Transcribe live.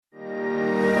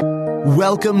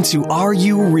Welcome to Are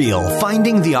You Real?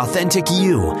 Finding the Authentic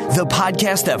You, the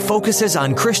podcast that focuses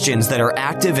on Christians that are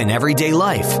active in everyday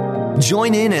life.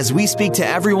 Join in as we speak to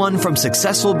everyone from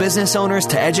successful business owners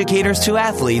to educators to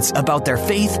athletes about their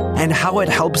faith and how it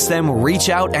helps them reach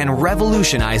out and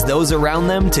revolutionize those around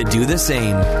them to do the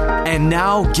same. And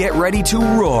now get ready to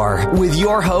roar with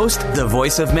your host, the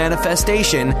voice of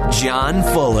manifestation, John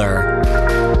Fuller.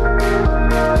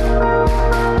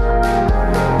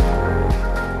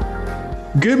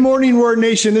 Good morning, Word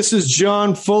Nation. This is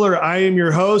John Fuller. I am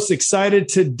your host. Excited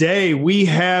today. We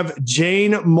have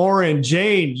Jane Morin.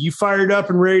 Jane, you fired up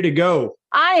and ready to go?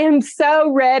 I am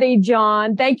so ready,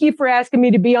 John. Thank you for asking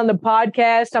me to be on the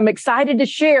podcast. I'm excited to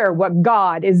share what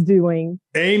God is doing.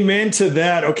 Amen to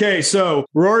that. Okay, so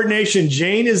Word Nation,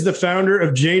 Jane is the founder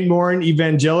of Jane Morin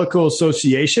Evangelical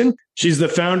Association. She's the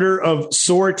founder of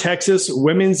SOAR Texas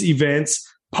Women's Events,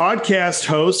 podcast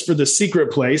host for The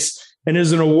Secret Place, and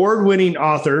is an award-winning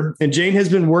author. And Jane has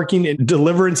been working in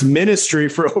deliverance ministry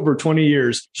for over 20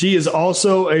 years. She is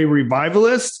also a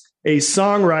revivalist, a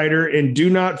songwriter, and do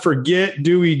not forget,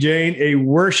 Dewey Jane, a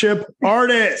worship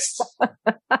artist.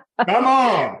 Come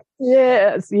on.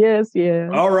 Yes.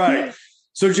 All right.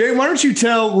 So Jane, why don't you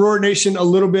tell Roar Nation a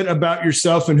little bit about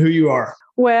yourself and who you are?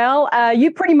 Well, you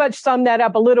pretty much summed that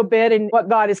up a little bit in what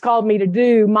God has called me to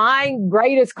do. My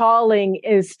greatest calling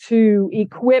is to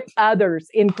equip others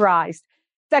in Christ.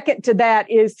 Second to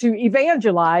that is to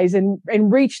evangelize and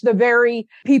reach the very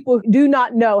people who do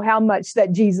not know how much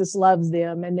that Jesus loves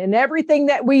them. And in everything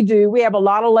that we do, we have a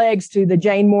lot of legs to the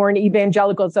Jane Morin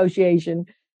Evangelical Association.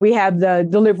 We have the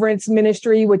deliverance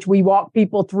ministry, which we walk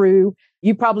people through.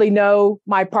 You probably know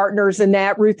my partners in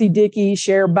that, Ruthie Dickey,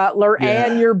 Cher Butler,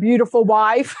 and your beautiful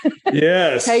wife.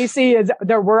 Yes. Casey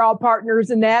we're all partners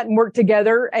in that and work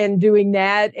together and doing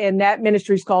that. And that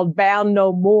ministry is called Bound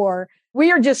No More. We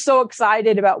are just so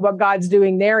excited about what God's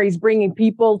doing there. He's bringing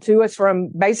people to us from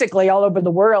basically all over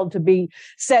the world to be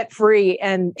set free.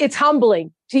 And it's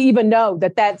humbling to even know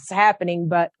that that's happening.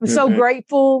 But I'm so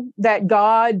grateful that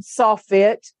God saw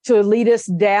fit to lead us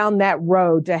down that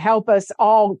road, to help us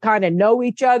all kind of know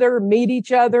each other, meet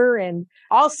each other. And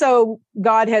also,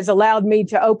 God has allowed me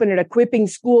to open an equipping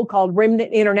school called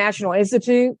Remnant International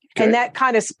Institute. Okay. And that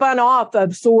kind of spun off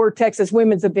of SOAR Texas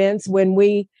Women's Events when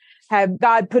we have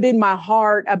God put in my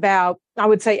heart about, I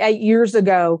would say 8 years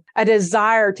ago, a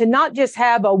desire to not just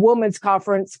have a women's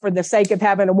conference for the sake of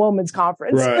having a women's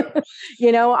conference. Right.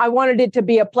 I wanted it to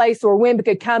be a place where women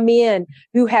could come in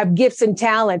who have gifts and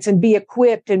talents and be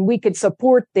equipped, and we could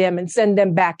support them and send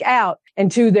them back out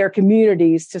into their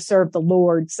communities to serve the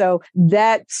Lord. So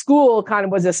that school kind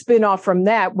of was a spinoff from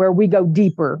that, where we go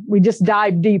deeper. We just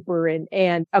dive deeper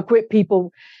and equip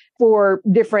people for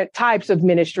different types of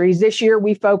ministries. This year,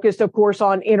 we focused, of course,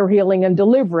 on inner healing and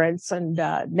deliverance. And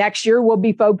next year, we'll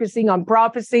be focusing on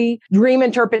prophecy, dream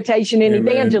interpretation, and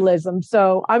evangelism.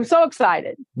 So I'm so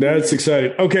excited. That's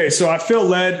exciting. Okay, so I feel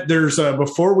led. There's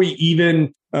before we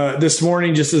even this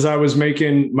morning, just as I was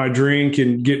making my drink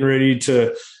and getting ready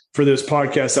for this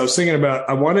podcast, I was thinking about,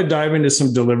 I want to dive into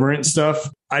some deliverance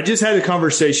stuff. I just had a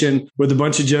conversation with a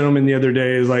bunch of gentlemen the other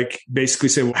day, like basically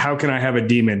say, well, how can I have a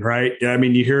demon, right? I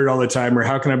mean, you hear it all the time, or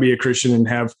how can I be a Christian and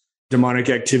have demonic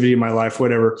activity in my life,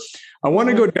 whatever. I want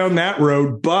to go down that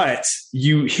road, but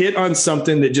you hit on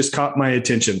something that just caught my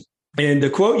attention. And the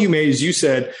quote you made is, you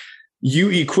said, you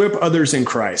equip others in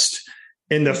Christ.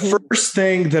 And the first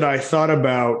thing that I thought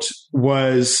about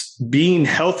was being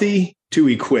healthy to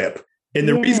equip. And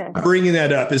the reason I'm bringing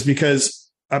that up is because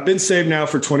I've been saved now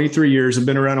for 23 years. I've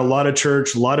been around a lot of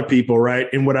church, a lot of people, right?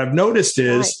 And what I've noticed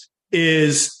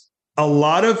is a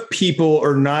lot of people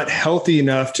are not healthy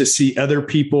enough to see other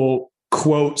people,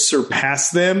 quote,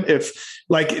 surpass them. If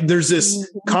like there's this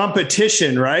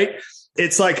competition, right?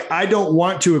 It's like, I don't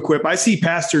want to equip. I see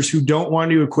pastors who don't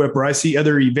want to equip, or I see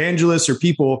other evangelists or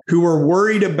people who are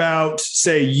worried about,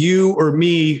 say, you or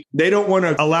me. They don't want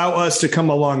to allow us to come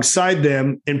alongside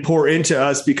them and pour into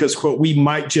us because, quote, we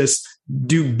might just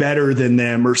do better than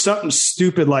them or something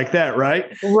stupid like that,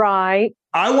 right? Right.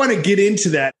 I want to get into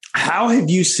that. How have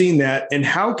you seen that? And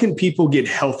how can people get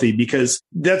healthy? Because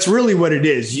that's really what it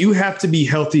is. You have to be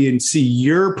healthy and see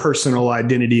your personal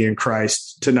identity in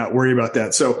Christ to not worry about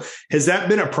that. So has that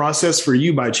been a process for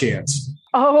you by chance?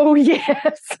 Oh,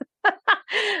 yes.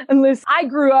 And listen, I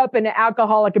grew up in an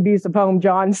alcoholic abusive home,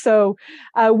 John. So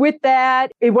with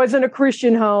that, it wasn't a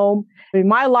Christian home. I mean,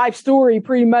 my life story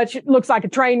pretty much looks like a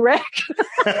train wreck.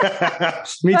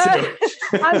 Me too.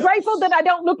 I'm grateful that I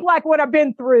don't look like what I've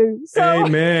been through. So,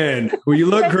 amen. Well, you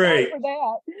look great. For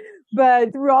that.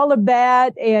 But through all of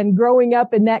that and growing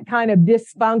up in that kind of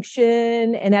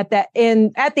dysfunction and at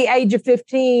the age of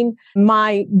 15,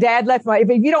 my dad left if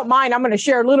you don't mind, I'm going to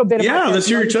share a little bit. Yeah, let's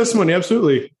hear your testimony.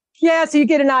 Absolutely. Yeah. So you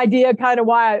get an idea kind of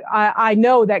why I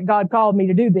know that God called me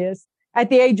to do this. At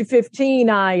the age of 15,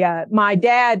 my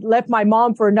dad left my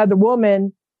mom for another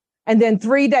woman. And then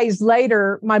 3 days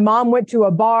later, my mom went to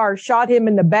a bar, shot him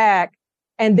in the back.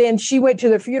 And then she went to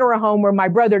the funeral home where my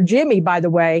brother Jimmy, by the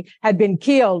way, had been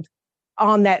killed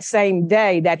on that same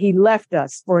day that he left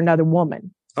us for another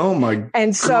woman. Oh my!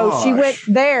 And so she went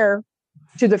there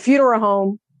to the funeral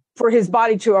home for his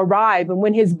body to arrive. And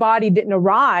when his body didn't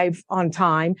arrive on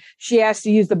time, she asked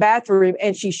to use the bathroom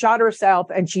and she shot herself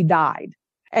and she died.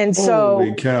 And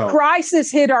so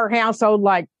crisis hit our household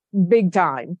like big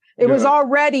time. It was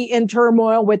already in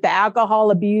turmoil with the alcohol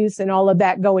abuse and all of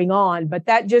that going on. But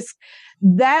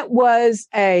that was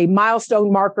a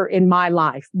milestone marker in my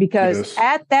life because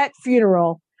at that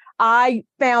funeral, I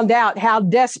found out how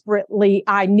desperately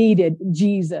I needed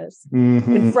Jesus.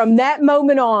 Mm-hmm. And from that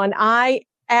moment on, I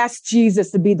asked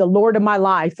Jesus to be the Lord of my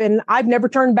life. And I've never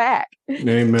turned back.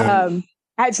 Amen.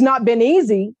 It's not been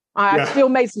easy. I still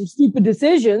made some stupid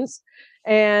decisions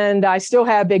and I still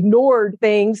have ignored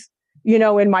things,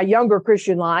 in my younger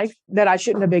Christian life that I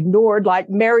shouldn't have ignored, like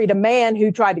married a man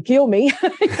who tried to kill me,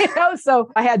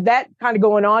 so I had that kind of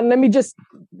going on. Let me just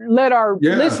let our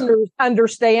listeners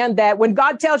understand that when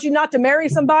God tells you not to marry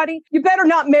somebody, you better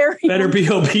not marry Better be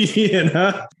obedient,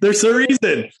 huh? There's a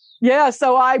reason. Yeah.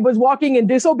 So I was walking in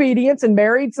disobedience and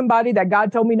married somebody that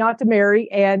God told me not to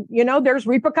marry. And, there's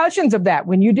repercussions of that.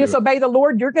 When you disobey the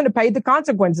Lord, you're going to pay the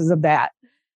consequences of that.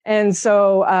 And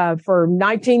so, for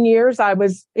 19 years, I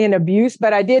was in abuse,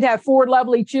 but I did have 4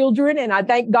 lovely children and I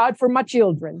thank God for my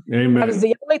children. Amen. That was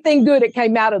the only thing good that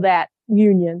came out of that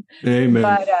union. Amen.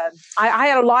 But, I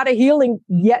had a lot of healing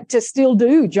yet to still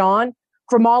do, John,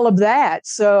 from all of that.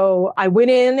 So I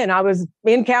went in and I was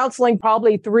in counseling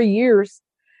probably 3 years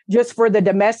just for the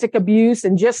domestic abuse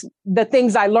and just the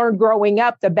things I learned growing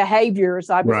up, the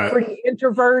behaviors. I was pretty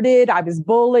introverted. I was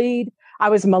bullied. I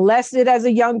was molested as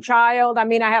a young child. I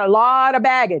mean, I had a lot of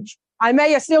baggage. I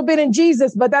may have still been in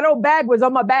Jesus, but that old bag was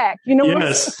on my back.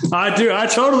 Yes, I do. I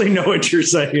totally know what you're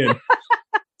saying.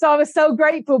 So I was so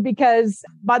grateful because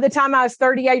by the time I was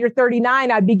 38 or 39,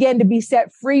 I began to be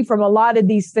set free from a lot of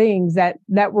these things that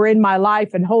were in my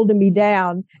life and holding me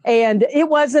down. And it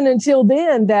wasn't until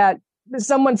then that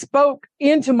someone spoke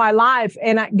into my life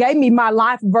and gave me my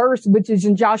life verse, which is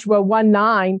in Joshua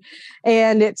 1:9.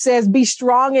 And it says, be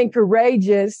strong and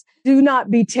courageous. Do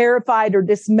not be terrified or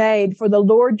dismayed, for the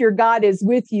Lord your God is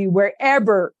with you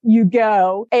wherever you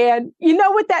go. And you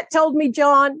know what that told me,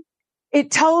 John?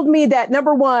 It told me that,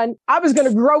 number one, I was going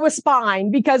to grow a spine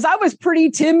because I was pretty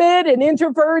timid and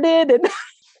introverted and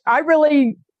I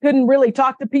couldn't really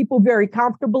talk to people very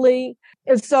comfortably.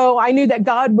 And so I knew that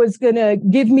God was going to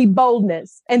give me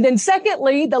boldness. And then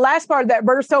secondly, the last part of that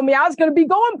verse told me I was going to be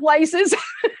going places.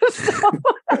 So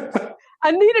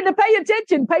I needed to pay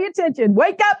attention,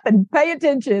 wake up and pay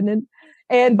attention.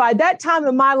 And by that time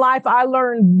in my life, I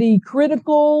learned the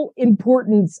critical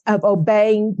importance of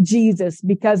obeying Jesus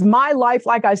because my life,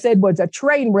 like I said, was a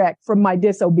train wreck from my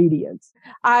disobedience.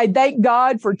 I thank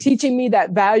God for teaching me that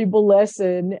valuable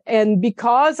lesson. And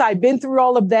because I've been through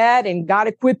all of that and God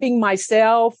equipping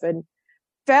myself and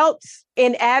felt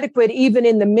inadequate even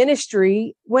in the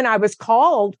ministry when I was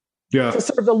called to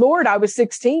serve the Lord, I was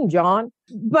 16, John.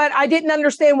 But I didn't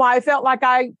understand why I felt like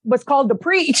I was called to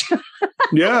preach.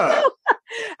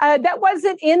 That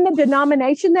wasn't in the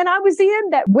denomination that I was in,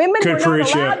 that women were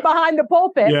not allowed behind the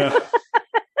pulpit. Yeah.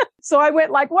 So I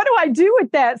went like, what do I do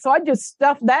with that? So I just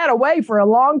stuffed that away for a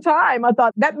long time. I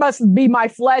thought that must be my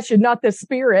flesh and not the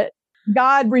spirit.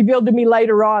 God revealed to me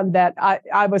later on that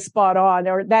I was spot on,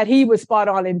 or that he was spot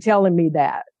on in telling me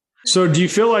that. So do you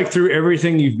feel like through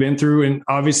everything you've been through and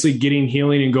obviously getting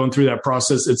healing and going through that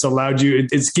process, it's allowed you,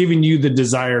 it's giving you the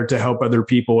desire to help other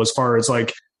people as far as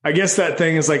like, I guess that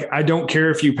thing is like, I don't care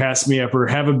if you pass me up or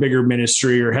have a bigger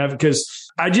ministry or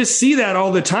because I just see that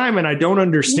all the time and I don't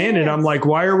understand it. I'm like,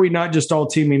 why are we not just all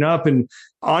teaming up and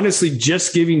honestly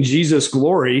just giving Jesus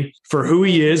glory for who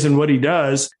he is and what he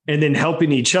does and then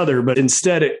helping each other? But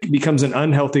instead it becomes an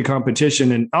unhealthy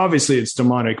competition and obviously it's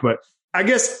demonic. But I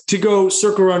guess to go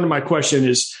circle around to my question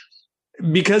is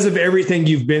because of everything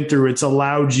you've been through, it's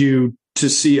allowed you to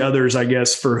see others, I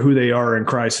guess, for who they are in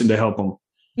Christ and to help them.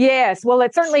 Yes. Well,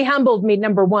 it certainly humbled me,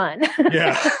 number one.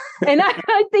 Yeah. And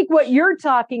I think what you're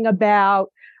talking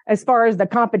about as far as the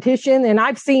competition. And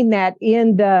I've seen that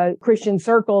in the Christian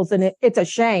circles, and it's a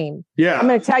shame. Yeah. I'm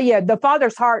going to tell you, the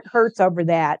Father's heart hurts over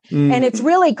that. And it's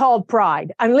really called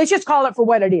pride. I mean, let's just call it for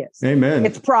what it is. Amen.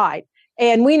 It's pride.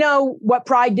 And we know what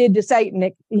pride did to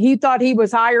Satan. He thought he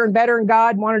was higher and better than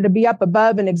God, wanted to be up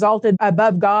above and exalted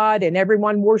above God, and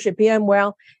everyone worship him.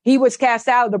 Well, he was cast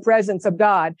out of the presence of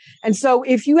God. And so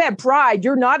if you have pride,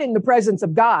 you're not in the presence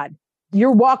of God.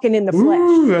 You're walking in the flesh.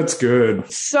 Ooh, that's good.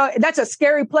 So that's a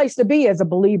scary place to be as a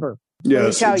believer.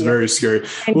 Yes, it's very scary.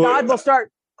 And God will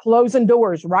start closing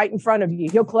doors right in front of you.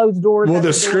 He'll close doors. Well,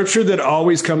 the scripture that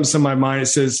always comes to my mind, it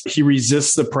says he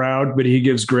resists the proud, but he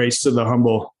gives grace to the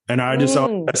humble. And I just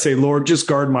I say, Lord, just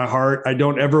guard my heart. I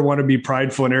don't ever want to be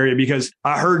prideful in an area, because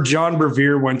I heard John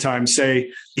Bevere one time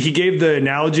say, he gave the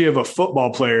analogy of a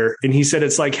football player. And he said,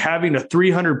 it's like having a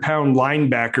 300-pound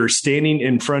linebacker standing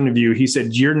in front of you. He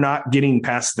said, you're not getting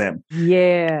past them.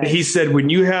 Yeah. He said, when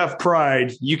you have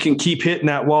pride, you can keep hitting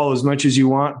that wall as much as you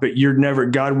want, but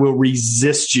God will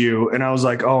resist you. And I was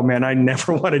like, oh man, I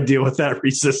never want to deal with that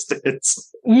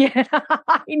resistance. Yeah,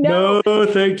 I know. No,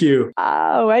 thank you.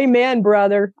 Oh, amen,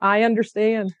 brother. I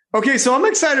understand. Okay, so I'm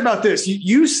excited about this.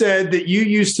 You said that you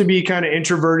used to be kind of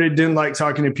introverted, didn't like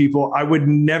talking to people. I would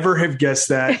never have guessed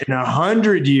that. In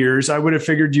 100 years, I would have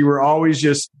figured you were always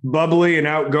just bubbly and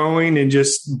outgoing and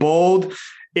just bold.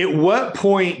 At what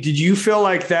point did you feel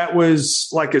like that was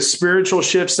like a spiritual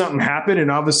shift? Something happened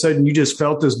and all of a sudden you just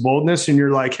felt this boldness and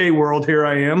you're like, hey, world, here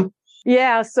I am?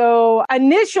 Yeah, so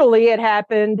initially it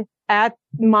happened at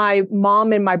my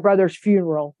mom and my brother's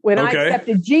funeral. When I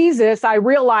accepted Jesus, I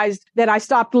realized that I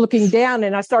stopped looking down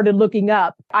and I started looking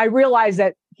up. I realized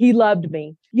that he loved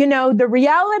me. You know, the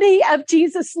reality of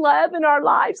Jesus' love in our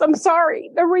lives. I'm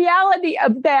sorry. The reality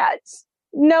of that,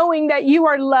 knowing that you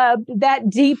are loved that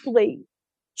deeply,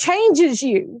 changes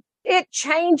you. It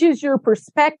changes your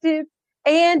perspective,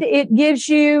 and it gives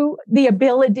you the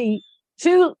ability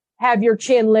to have your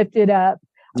chin lifted up.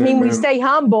 I mean, we stay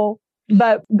humble,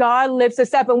 but God lifts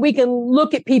us up and we can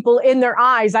look at people in their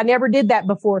eyes. I never did that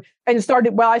before and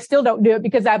I still don't do it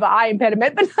because I have an eye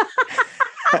impediment,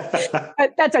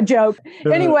 but that's a joke.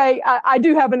 Anyway, I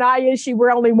do have an eye issue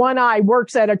where only one eye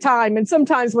works at a time. And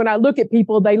sometimes when I look at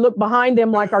people, they look behind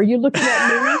them like, are you looking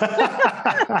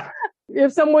at me?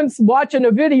 If someone's watching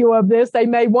a video of this, they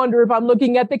may wonder if I'm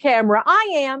looking at the camera. I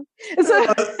am.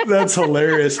 So that's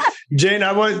hilarious. Jane,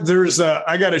 I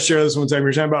got to share this one time.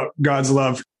 You're talking about God's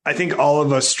love. I think all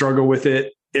of us struggle with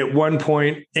it at one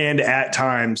point and at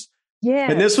times.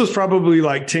 Yeah. And this was probably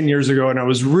like 10 years ago. And I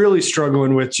was really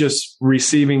struggling with just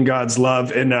receiving God's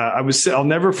love. And I'll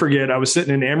never forget, I was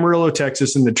sitting in Amarillo,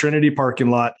 Texas in the Trinity parking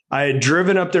lot. I had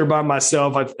driven up there by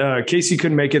myself. Casey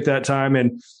couldn't make it that time.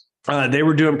 And they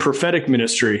were doing prophetic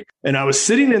ministry. And I was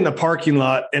sitting in the parking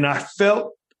lot and I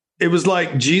felt it was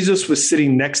like Jesus was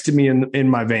sitting next to me in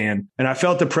my van. And I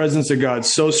felt the presence of God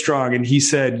so strong. And he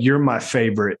said, you're my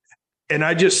favorite. And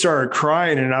I just started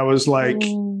crying. And I was like,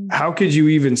 how could you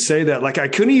even say that? Like, I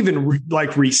couldn't even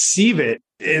receive it.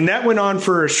 And that went on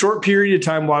for a short period of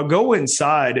time while I go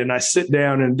inside and I sit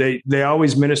down, and they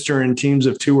always minister in teams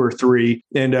of 2 or 3.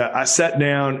 And I sat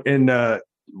down and,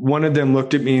 one of them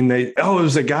looked at me and it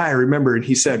was a guy I remember. And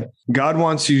he said, God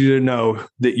wants you to know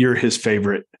that you're his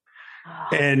favorite.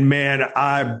 And man,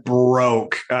 I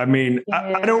broke. I mean,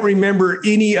 yeah. I don't remember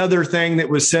any other thing that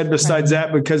was said besides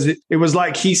that, because it was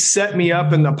like he set me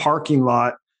up in the parking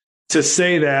lot to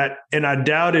say that. And I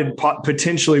doubted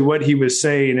potentially what he was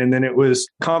saying. And then it was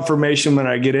confirmation when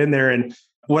I get in there. And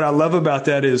what I love about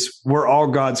that is we're all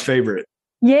God's favorite.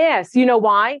 Yes. You know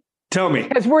why? Tell me.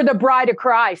 Because we're the bride of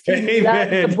Christ. He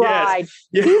loves the bride.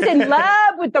 Yes. He's in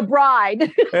love with the bride.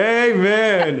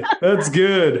 Amen. That's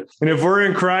good. And if we're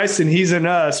in Christ and he's in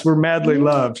us, we're madly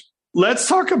loved. Let's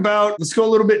go a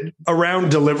little bit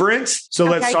around deliverance. So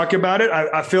let's talk about it.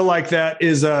 I feel like that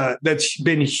is that's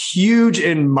been huge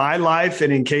in my life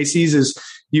and in Casey's. As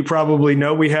you probably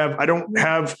know, I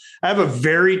have a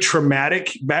very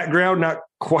traumatic background, not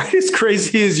quite as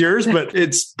crazy as yours, but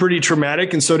it's pretty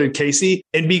traumatic. And so did Casey.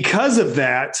 And because of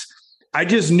that, I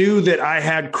just knew that I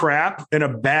had crap in a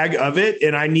bag of it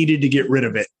and I needed to get rid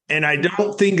of it. And I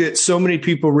don't think that so many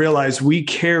people realize we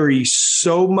carry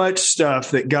so much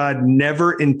stuff that God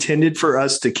never intended for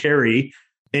us to carry,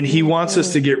 and he wants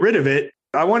us to get rid of it.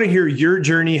 I want to hear your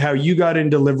journey, how you got in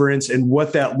deliverance and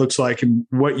what that looks like and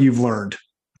what you've learned.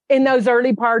 In those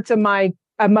early parts of my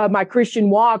Christian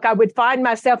walk, I would find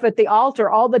myself at the altar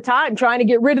all the time trying to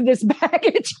get rid of this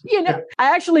baggage. I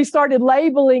actually started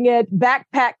labeling it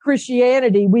backpack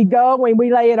Christianity. We go and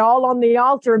we lay it all on the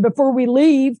altar. And before we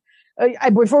leave,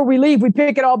 Before we leave, we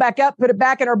pick it all back up, put it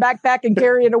back in our backpack and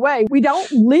carry it away. We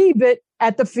don't leave it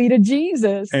at the feet of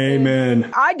Jesus. Amen.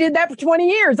 And I did that for 20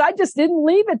 years. I just didn't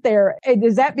leave it there. And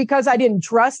is that because I didn't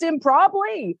trust him?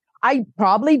 Probably. I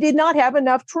probably did not have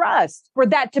enough trust for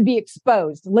that to be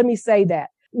exposed. Let me say that.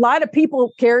 A lot of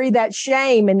people carry that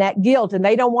shame and that guilt, and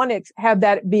they don't want to have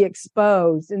that be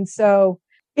exposed. And so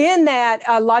in that,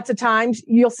 lots of times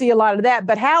you'll see a lot of that.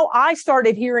 But how I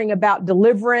started hearing about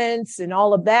deliverance and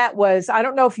all of that was, I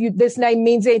don't know if this name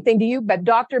means anything to you, but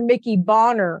Dr. Mickey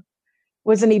Bonner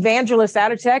was an evangelist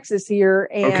out of Texas here.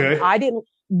 And I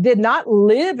did not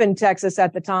live in Texas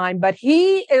at the time, but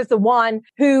he is the one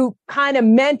who kind of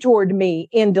mentored me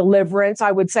in deliverance.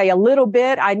 I would say a little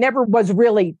bit. I never was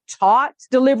really taught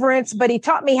deliverance, but he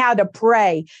taught me how to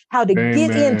pray, how to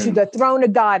get into the throne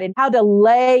of God and how to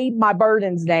lay my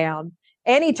burdens down.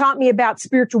 And he taught me about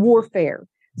spiritual warfare.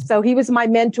 So he was my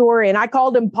mentor, and I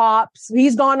called him Pops.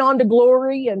 He's gone on to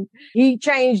glory, and he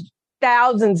changed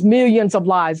thousands, millions of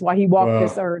lives while he walked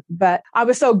this earth. But I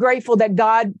was so grateful that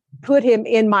God put him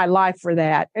in my life for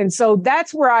that. And so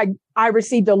that's where I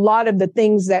received a lot of the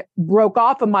things that broke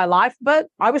off of my life, but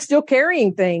I was still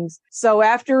carrying things. So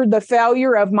after the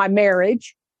failure of my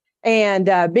marriage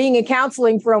and being in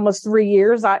counseling for almost 3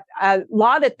 years, a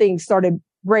lot of things started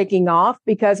breaking off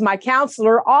because my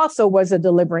counselor also was a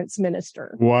deliverance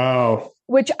minister. Wow.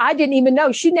 Which I didn't even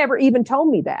know. She never even told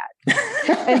me that.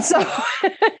 And so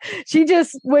she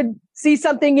just would see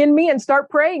something in me and start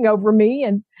praying over me.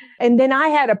 And then I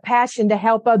had a passion to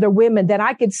help other women that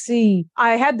I could see.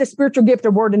 I had the spiritual gift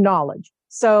of word of knowledge.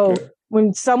 So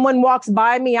when someone walks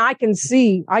by me, I can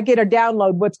see, I get a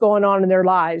download what's going on in their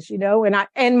lives,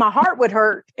 and my heart would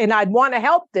hurt and I'd want to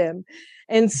help them.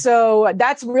 And so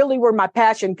that's really where my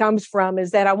passion comes from,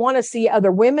 is that I want to see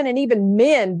other women and even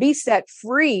men be set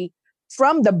free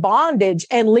from the bondage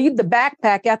and leave the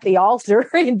backpack at the altar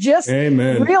and just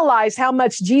realize how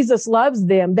much Jesus loves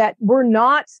them, that we're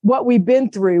not what we've been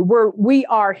through. We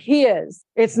are his.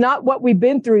 It's not what we've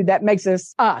been through that makes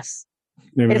us us.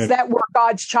 Amen. It's that we're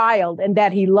God's child and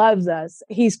that he loves us.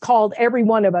 He's called every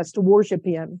one of us to worship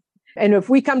him. And if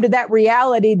we come to that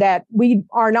reality that we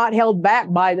are not held back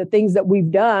by the things that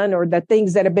we've done or the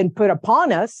things that have been put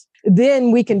upon us,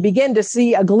 then we can begin to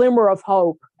see a glimmer of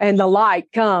hope and the light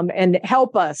come and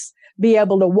help us be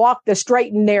able to walk the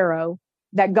straight and narrow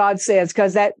that God says,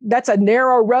 because that's a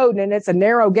narrow road and it's a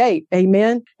narrow gate.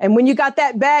 Amen. And when you got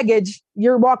that baggage,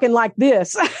 you're walking like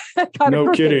this.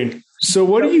 No kidding. So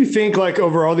what do you think, like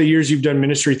over all the years you've done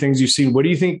ministry, things you've seen, what do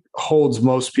you think holds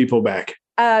most people back?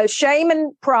 Shame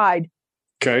and pride.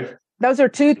 Okay. Those are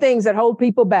two things that hold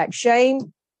people back.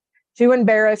 Shame, too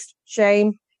embarrassed,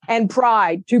 shame, and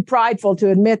pride, too prideful to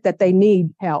admit that they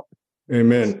need help.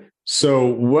 Amen. So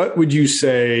what would you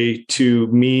say to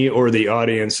me or the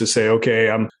audience to say, okay,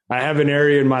 I have an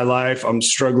area in my life, I'm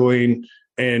struggling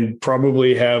and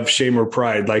probably have shame or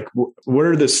pride. Like, what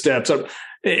are the steps?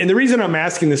 And the reason I'm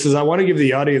asking this is I want to give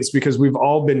the audience, because we've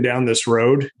all been down this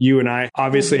road. You and I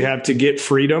obviously have to get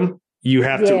freedom. You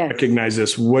have to recognize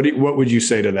this. What would you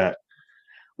say to that?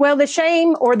 Well, the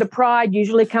shame or the pride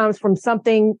usually comes from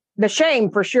something. The shame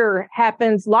for sure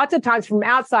happens lots of times from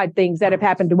outside things that have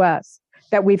happened to us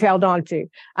that we've held on to.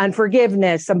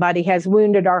 Unforgiveness, somebody has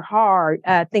wounded our heart,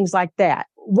 things like that.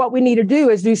 What we need to do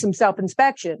is do some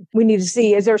self-inspection. We need to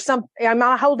see, am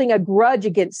I holding a grudge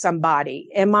against somebody?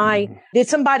 Did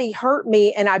somebody hurt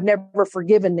me and I've never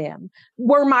forgiven them?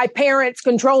 Were my parents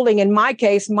controlling? In my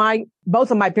case, both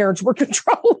of my parents were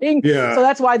controlling. Yeah. So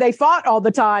that's why they fought all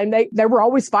the time. They were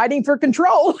always fighting for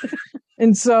control.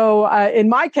 And so, in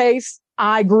my case,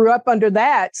 I grew up under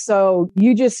that. So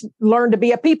you just learn to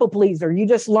be a people pleaser. You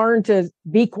just learn to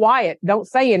be quiet. Don't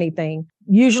say anything.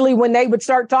 Usually when they would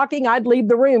start talking, I'd leave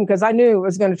the room because I knew it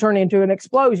was going to turn into an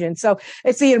explosion. So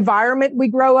it's the environment we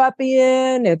grow up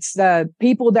in. It's the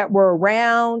people that we're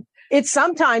around. It's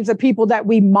sometimes the people that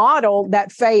we model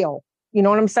that fail. You know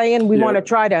what I'm saying? We want to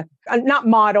try to not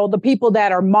model the people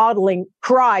that are modeling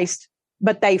Christ,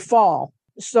 but they fall.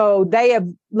 So they have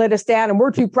let us down and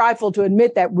we're too prideful to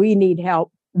admit that we need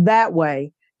help that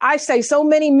way. I say so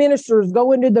many ministers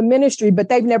go into the ministry, but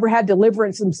they've never had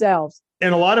deliverance themselves.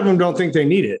 And a lot of them don't think they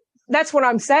need it. That's what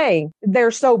I'm saying.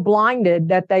 They're so blinded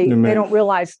that they don't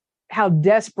realize how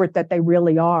desperate that they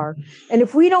really are. And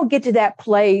if we don't get to that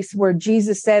place where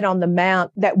Jesus said on the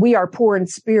Mount that we are poor in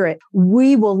spirit,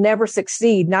 we will never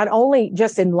succeed, not only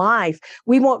just in life.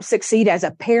 We won't succeed as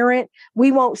a parent.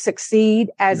 We won't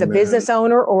succeed as a business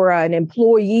owner or an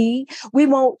employee. We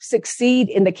won't succeed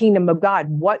in the kingdom of God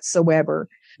whatsoever.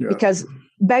 because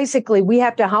basically we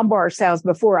have to humble ourselves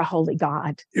before a holy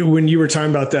God. When you were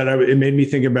talking about that, it made me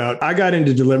think about, I got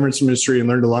into deliverance ministry and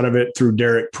learned a lot of it through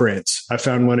Derek Prince. I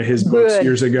found one of his books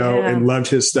years ago and loved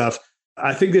his stuff.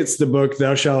 I think it's the book,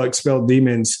 Thou Shalt Expel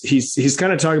Demons. He's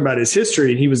kind of talking about his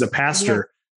history, and he was a pastor.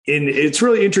 And it's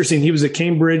really interesting. He was a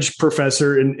Cambridge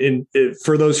professor. And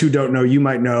for those who don't know, you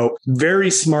might know, very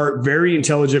smart, very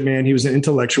intelligent man. He was an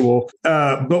intellectual.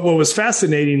 But what was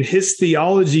fascinating, his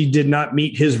theology did not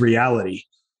meet his reality.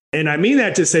 And I mean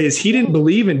that to say is he didn't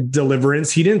believe in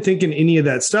deliverance. He didn't think in any of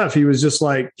that stuff. He was just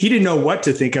like, he didn't know what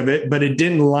to think of it, but it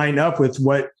didn't line up with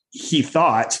what he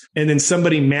thought. And then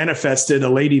a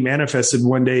lady manifested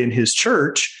one day in his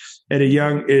church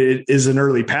is an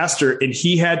early pastor. And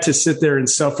he had to sit there and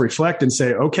self-reflect and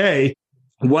say, okay,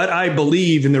 what I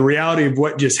believe and the reality of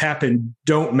what just happened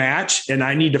don't match. And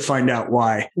I need to find out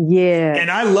why. Yeah. And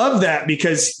I love that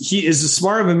because he is as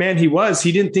smart of a man he was.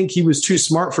 He didn't think he was too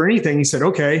smart for anything. He said,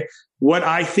 okay, what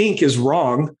I think is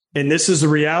wrong. And this is the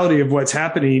reality of what's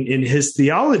happening. And his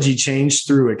theology changed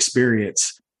through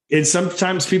experience. And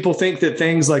sometimes people think that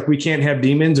things like we can't have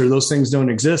demons or those things don't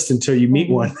exist until you meet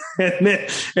one. and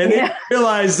then you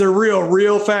realize they're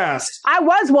real fast. I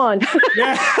was one.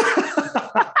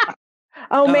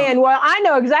 Oh, man. Well, I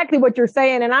know exactly what you're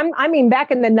saying. And I mean, back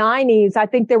in the 90s, I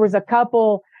think there was a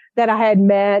couple that I had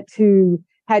met who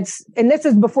had, and this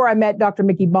is before I met Dr.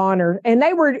 Mickey Bonner, and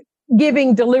they were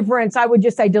giving deliverance. I would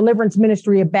just say deliverance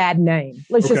ministry a bad name.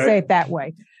 Let's just say it that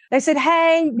way. They said,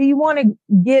 hey, do you want to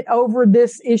get over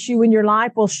this issue in your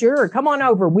life? Well, sure. Come on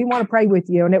over. We want to pray with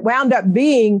you. And it wound up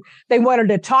being, they wanted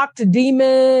to talk to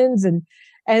demons. And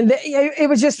it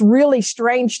was just really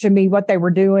strange to me what they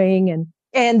were doing.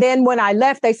 And then when I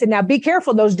left, they said, now be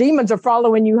careful. Those demons are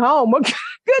following you home. Well,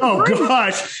 good grief.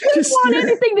 Gosh. You don't want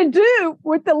anything to do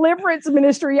with deliverance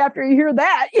ministry after you hear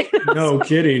that. No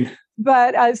kidding.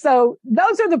 But so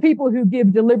those are the people who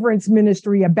give deliverance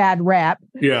ministry a bad rap.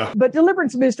 Yeah. But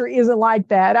deliverance ministry isn't like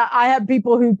that. I have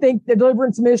people who think the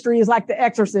deliverance ministry is like The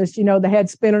Exorcist, the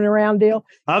head spinning around deal.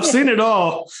 I've seen it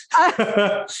all.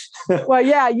 Well,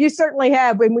 yeah, you certainly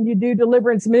have. When you do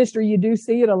deliverance ministry, you do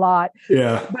see it a lot.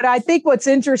 Yeah. But I think what's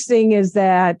interesting is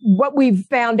that what we've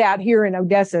found out here in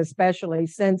Odessa, especially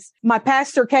since my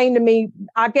pastor came to me,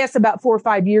 I guess about 4 or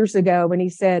 5 years ago, and he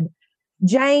said,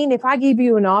 Jane, if I give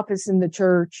you an office in the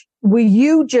church, will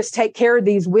you just take care of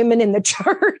these women in the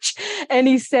church? And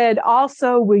he said,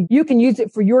 also, you can use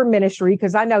it for your ministry,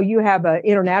 because I know you have an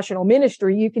international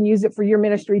ministry. You can use it for your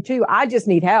ministry too. I just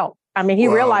need help. I mean, he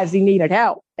realized he needed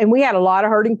help. And we had a lot of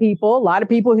hurting people, a lot of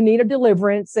people who needed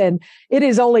deliverance. And it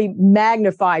is only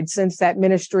magnified since that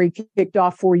ministry kicked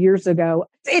off 4 years ago.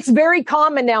 It's very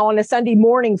common now on a Sunday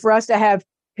morning for us to have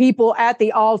people at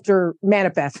the altar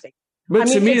manifesting. But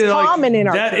to me,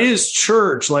 that is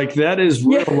church. Like, that is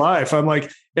real life. I'm like,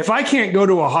 if I can't go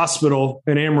to a hospital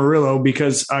in Amarillo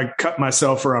because I cut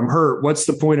myself or I'm hurt, what's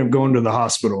the point of going to the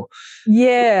hospital?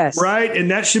 Yes. Right. And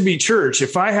that should be church.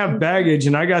 If I have baggage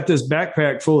and I got this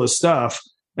backpack full of stuff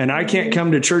and I can't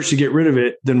come to church to get rid of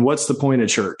it, then what's the point of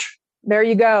church? There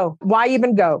you go. Why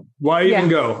even go? Why even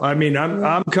go? I mean,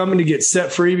 I'm coming to get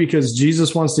set free because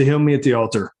Jesus wants to heal me at the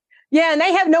altar. Yeah, and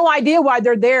they have no idea why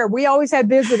they're there. We always have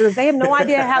visitors. They have no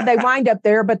idea how they wind up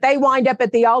there, but they wind up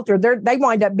at the altar. They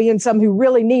wind up being some who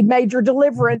really need major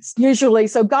deliverance, usually.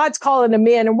 So God's calling them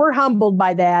in, and we're humbled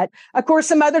by that. Of course,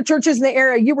 some other churches in the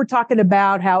area, you were talking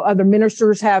about how other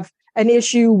ministers have an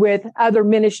issue with other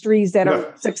ministries that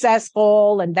are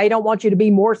successful, and they don't want you to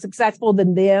be more successful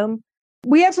than them.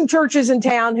 We have some churches in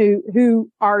town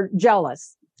who are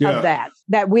jealous of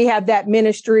that we have that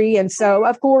ministry. And so,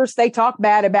 of course, they talk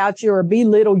bad about you or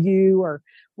belittle you or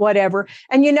whatever.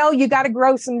 And, you got to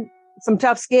grow some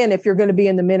tough skin if you're going to be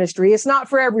in the ministry. It's not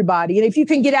for everybody. And if you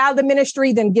can get out of the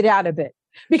ministry, then get out of it.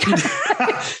 Because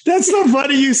that's so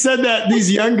funny you said that.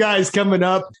 These young guys coming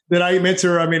up that I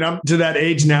mentor, I mean, I'm to that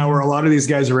age now where a lot of these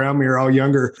guys around me are all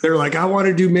younger. They're like, I want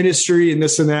to do ministry and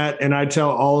this and that. And I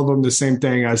tell all of them the same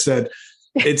thing. I said,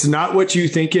 it's not what you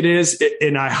think it is.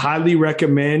 And I highly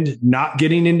recommend not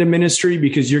getting into ministry,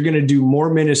 because you're going to do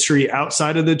more ministry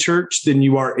outside of the church than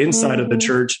you are inside of the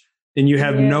church. And you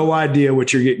have no idea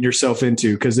what you're getting yourself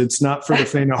into, because it's not for the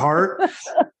faint of heart.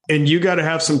 And you got to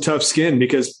have some tough skin,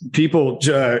 because people,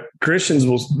 Christians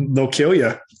they'll kill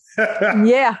you.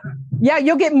 Yeah.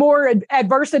 You'll get more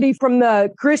adversity from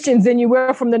the Christians than you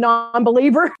will from the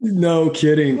non-believer. No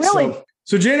kidding. Really?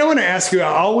 So Jane, I want to ask you,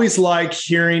 I always like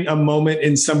hearing a moment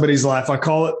in somebody's life. I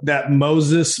call it that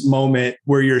Moses moment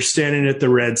where you're standing at the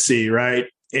Red Sea, right?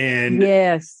 And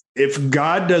if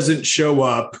God doesn't show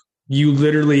up, you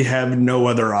literally have no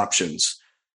other options.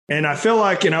 And I feel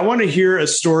like, and I want to hear a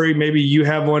story. Maybe you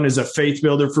have one as a faith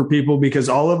builder for people, because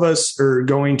all of us are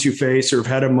going to face or have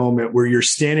had a moment where you're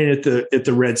standing at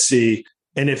the Red Sea.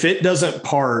 And if it doesn't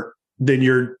part, then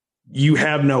you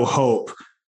have no hope,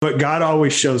 but God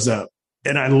always shows up.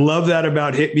 And I love that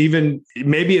about him. Even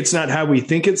maybe it's not how we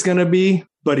think it's going to be,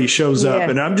 but he shows up.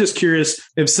 And I'm just curious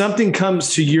if something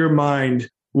comes to your mind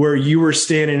where you were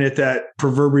standing at that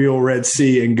proverbial Red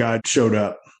Sea and God showed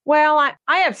up. Well,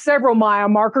 I have several mile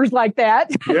markers like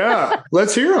that. Yeah,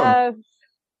 let's hear them.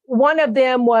 One of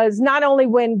them was not only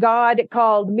when God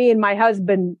called me and my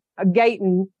husband,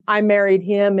 Gayton. I married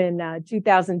him in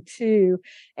 2002.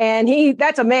 And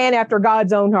that's a man after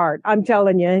God's own heart. I'm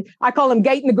telling you, I call him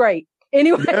Gayton the Great.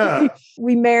 Anyway,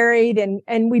 we married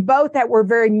and we both were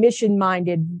very mission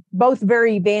minded, both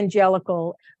very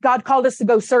evangelical. God called us to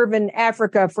go serve in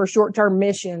Africa for short-term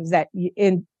missions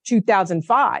in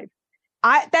 2005.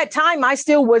 At that time, I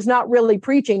still was not really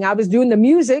preaching. I was doing the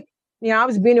music. I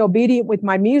was being obedient with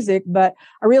my music, but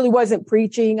I really wasn't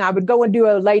preaching. I would go and do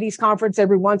a ladies' conference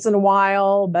every once in a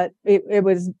while, but it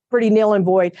was pretty nil and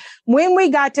void. When we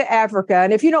got to Africa,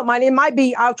 and if you don't mind,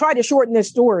 I'll try to shorten this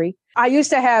story. I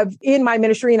used to have in my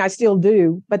ministry, and I still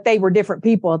do, but they were different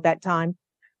people at that time,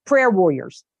 prayer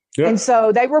warriors. Yeah. And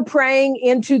so they were praying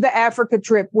into the Africa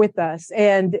trip with us.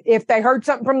 And if they heard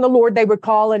something from the Lord, they would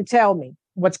call and tell me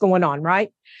what's going on,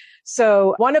 right?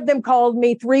 So one of them called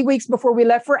me 3 weeks before we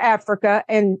left for Africa.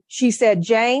 And she said,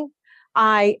 Jane,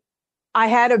 I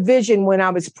had a vision when I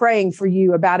was praying for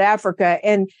you about Africa.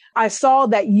 And I saw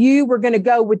that you were going to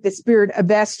go with the spirit of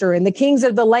Esther, and the kings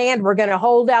of the land were going to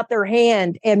hold out their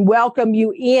hand and welcome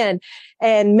you in.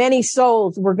 And many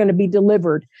souls were going to be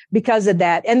delivered because of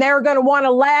that. And they're going to want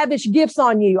to lavish gifts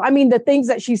on you. I mean, the things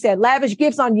that she said, lavish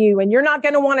gifts on you. And you're not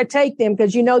going to want to take them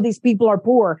because you know these people are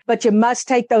poor, but you must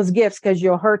take those gifts because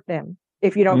you'll hurt them.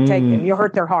 If you don't take them, you'll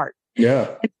hurt their heart. Yeah.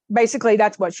 Basically,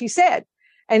 that's what she said.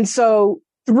 And so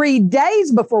 3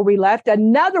 days before we left,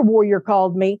 another warrior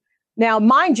called me. Now,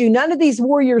 mind you, none of these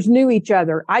warriors knew each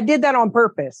other. I did that on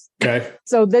purpose. Okay.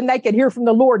 So then they could hear from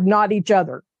the Lord, not each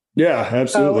other. Yeah,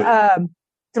 absolutely. So,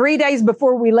 3 days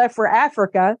before we left for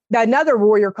Africa, another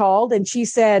warrior called and she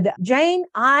said, Jane,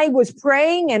 I was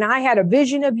praying and I had a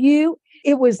vision of you.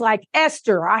 It was like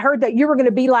Esther. I heard that you were going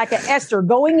to be like an Esther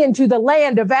going into the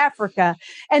land of Africa,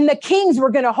 and the kings were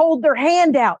going to hold their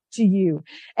hand out to you,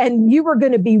 and you were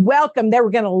going to be welcome. They were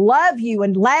going to love you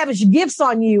and lavish gifts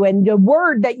on you. And the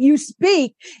word that you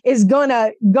speak is going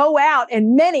to go out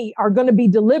and many are going to be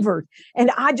delivered. And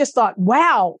I just thought,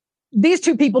 wow, these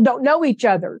two people don't know each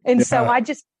other. And so I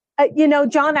just,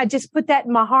 John, I just put that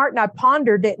in my heart and I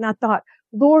pondered it and I thought,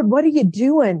 Lord, what are you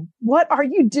doing? What are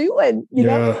you doing? You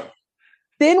know?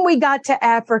 Then we got to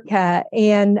Africa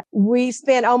and we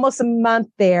spent almost a month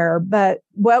there. But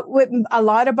a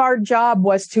lot of our job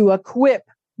was to equip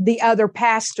the other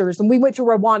pastors. And we went to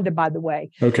Rwanda, by the way.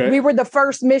 Okay. We were the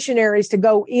first missionaries to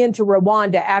go into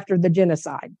Rwanda after the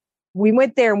genocide. We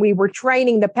went there and we were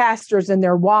training the pastors and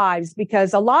their wives,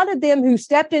 because a lot of them who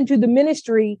stepped into the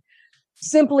ministry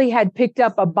simply had picked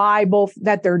up a Bible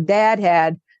that their dad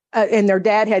had. And their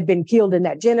dad had been killed in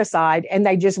that genocide, and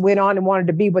they just went on and wanted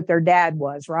to be what their dad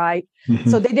was, right? Mm-hmm.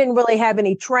 So they didn't really have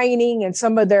any training, and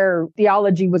some of their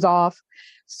theology was off.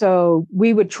 So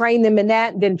we would train them in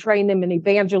that and then train them in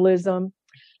evangelism.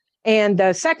 And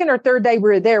the second or third day we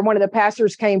were there, one of the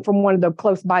pastors came from one of the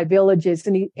close by villages,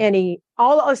 and he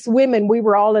all us women, we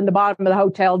were all in the bottom of the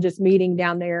hotel just meeting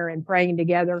down there and praying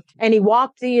together. And he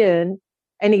walked in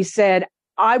and he said,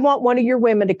 I want one of your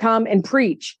women to come and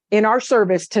preach in our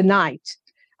service tonight.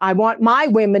 I want my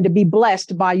women to be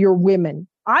blessed by your women.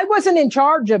 I wasn't in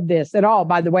charge of this at all,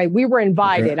 by the way. We were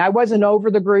invited. Okay. I wasn't over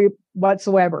the group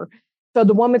whatsoever. So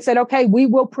the woman said, okay, we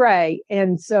will pray.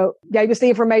 And so gave us the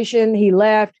information. He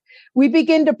left. We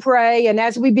began to pray. And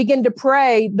as we began to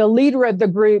pray, the leader of the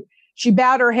group, she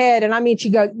bowed her head. And she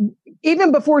goes,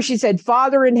 even before she said,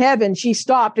 Father in heaven, she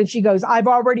stopped and she goes, I've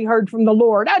already heard from the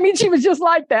Lord. She was just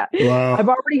like that. Wow. I've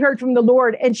already heard from the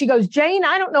Lord. And she goes, Jane,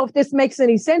 I don't know if this makes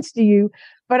any sense to you,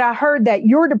 but I heard that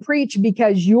you're to preach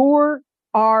because you're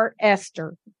our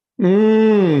Esther.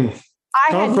 Confirmation.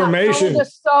 Had not told a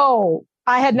soul.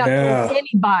 I had not told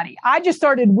anybody. I just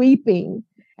started weeping.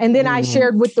 And then I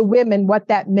shared with the women what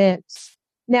that meant.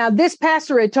 Now, this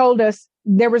pastor had told us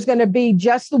there was going to be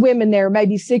just the women there,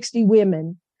 maybe 60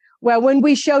 women. Well, when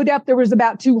we showed up, there was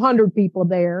about 200 people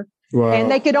there. Wow.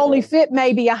 And they could only fit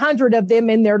maybe 100 of them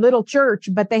in their little church,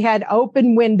 but they had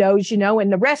open windows,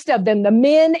 and the rest of them, the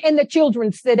men and the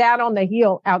children, sit out on the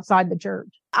hill outside the church.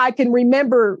 I can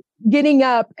remember getting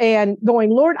up and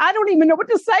going, Lord, I don't even know what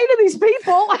to say to these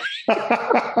people.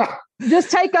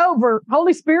 just take over.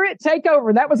 Holy Spirit, take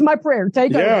over. That was my prayer.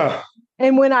 Take over.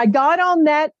 And when I got on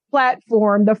that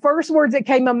platform, the first words that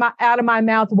came out of my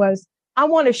mouth was, I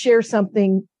want to share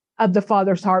something of the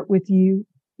Father's heart with you.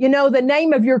 You know, the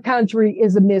name of your country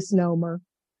is a misnomer.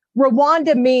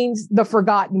 Rwanda means the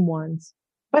forgotten ones.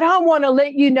 But I want to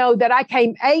let you know that I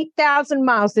came 8,000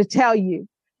 miles to tell you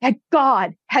that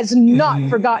God has not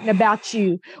forgotten about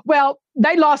you. Well,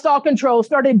 they lost all control,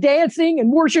 started dancing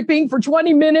and worshiping for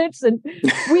 20 minutes. And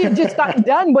we had just gotten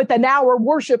done with an hour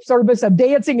worship service of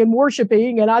dancing and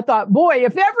worshiping. And I thought, boy,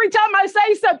 if every time I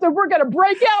say something, we're going to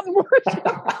break out and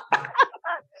worship.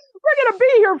 We're going to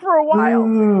be here for a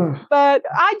while. But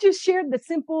I just shared a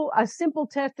simple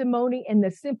testimony and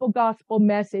the simple gospel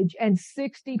message. And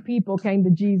 60 people came to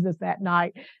Jesus that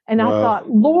night. And I thought,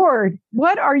 Lord,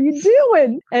 what are you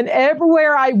doing? And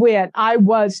everywhere I went, I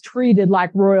was treated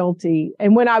like royalty.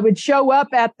 And when I would show up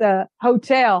at the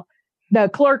hotel, the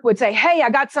clerk would say, hey, I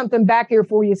got something back here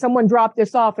for you. Someone dropped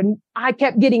this off. And I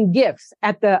kept getting gifts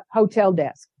at the hotel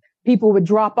desk. People would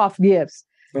drop off gifts.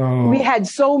 Oh. We had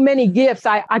so many gifts.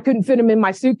 I couldn't fit them in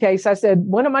my suitcase. I said,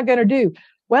 what am I going to do?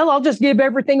 Well, I'll just give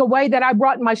everything away that I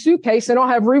brought in my suitcase and I'll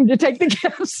have room to take the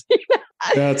gifts.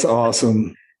 That's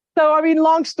awesome. So, I mean,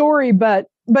 long story, but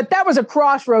that was a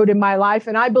crossroad in my life.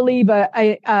 And I believe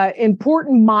a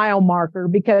important mile marker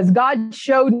because God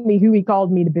showed me who he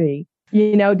called me to be.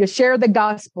 You know, to share the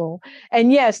gospel.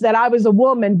 And yes, that I was a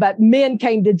woman, but men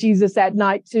came to Jesus that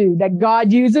night too, that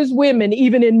God uses women,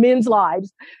 even in men's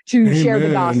lives, to share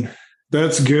the gospel.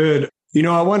 That's good. You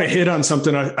know, I want to hit on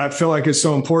something I feel like is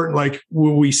so important. Like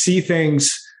when we see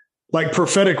things like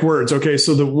prophetic words. Okay.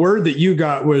 So the word that you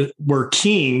got were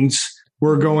kings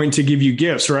were going to give you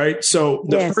gifts, right? So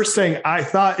the first thing I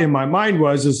thought in my mind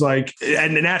is like a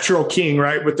natural king,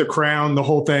 right? With the crown, the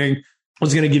whole thing.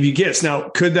 Was going to give you gifts. Now,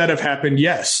 could that have happened?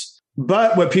 Yes.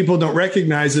 But what people don't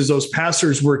recognize is those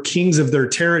pastors were kings of their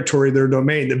territory, their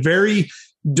domain, the very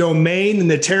domain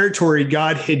and the territory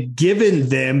God had given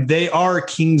them. They are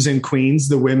kings and queens,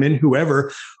 the women,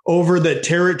 whoever, over the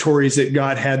territories that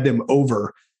God had them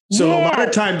over. So a lot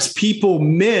of times people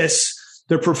miss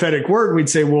the prophetic word. We'd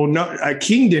say, well, no, a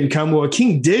king didn't come. Well, a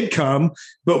king did come,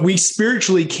 but we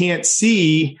spiritually can't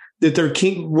see that they're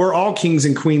king. We're all kings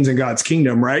and queens in God's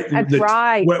kingdom, right? That's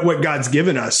right. What God's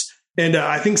given us. And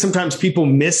I think sometimes people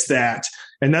miss that.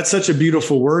 And that's such a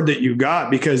beautiful word that you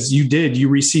got because you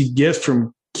received gifts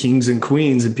from kings and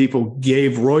queens and people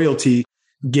gave royalty,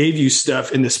 gave you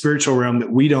stuff in the spiritual realm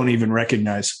that we don't even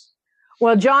recognize.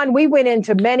 Well, John, we went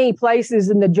into many places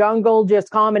in the jungle,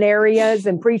 just common areas,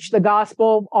 and preached the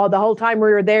gospel the whole time we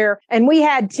were there. And we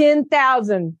had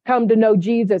 10,000 come to know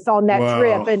Jesus on that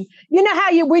trip. And you know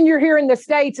how when you're here in the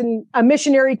States and a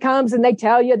missionary comes and they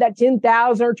tell you that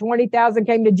 10,000 or 20,000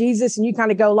 came to Jesus, and you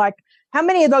kind of go like, how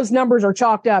many of those numbers are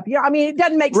chalked up? You know, I mean, it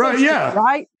doesn't make sense,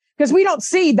 right? Because we don't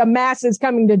see the masses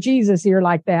coming to Jesus here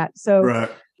like that. So,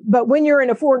 but when you're in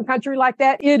a foreign country like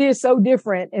that, it is so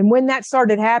different. And when that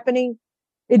started happening,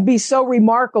 it'd be so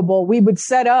remarkable. We would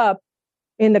set up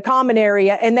in the common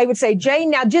area and they would say, Jane,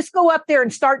 now just go up there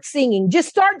and start singing. Just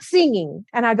start singing.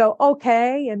 And I go,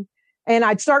 okay. And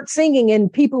I'd start singing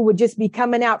and people would just be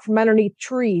coming out from underneath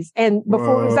trees. And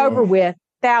before it was over with,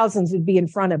 thousands would be in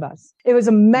front of us. It was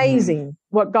amazing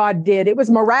what God did. It was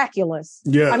miraculous.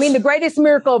 Yes. I mean, the greatest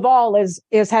miracle of all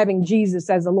is having Jesus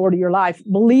as the Lord of your life,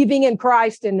 believing in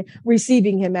Christ and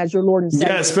receiving him as your Lord and Savior.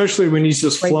 Yeah, especially when he's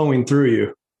just flowing through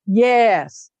you.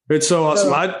 Yes. It's so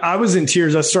awesome. I was in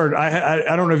tears.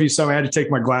 I don't know if you saw me. I had to take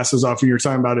my glasses off when you were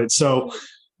talking about it. So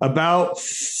about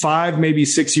 5, maybe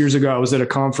 6 years ago, I was at a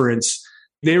conference.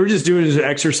 They were just doing it as an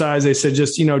exercise. They said,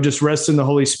 just rest in the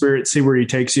Holy Spirit, see where he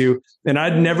takes you. And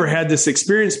I'd never had this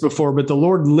experience before, but the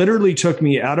Lord literally took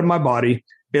me out of my body.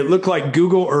 It looked like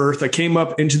Google Earth. I came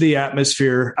up into the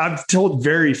atmosphere. I've told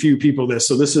very few people this,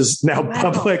 so this is now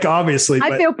public, obviously.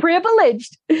 I feel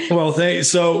privileged. Well,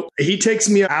 so he takes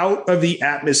me out of the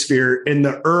atmosphere in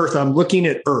the earth. I'm looking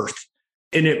at Earth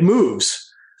and it moves.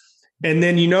 And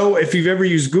then, if you've ever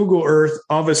used Google Earth,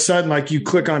 all of a sudden, like you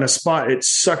click on a spot, it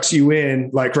sucks you in,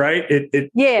 like, right? It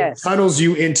tunnels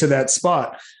you into that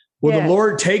spot. Well, the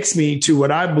Lord takes me to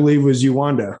what I believe was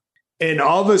Uganda. And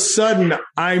all of a sudden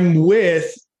I'm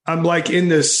like in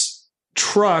this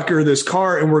truck or this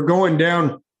car and we're going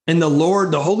down and the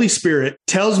Holy Spirit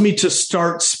tells me to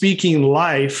start speaking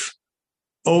life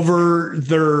over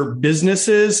their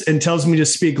businesses and tells me to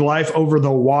speak life over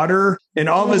the water. And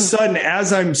all of a sudden,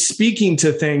 as I'm speaking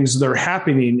to things, they're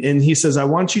happening. And he says, I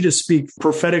want you to speak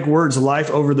prophetic words,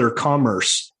 life over their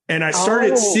commerce. And I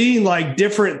started seeing like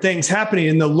different things happening.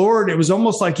 And the Lord, it was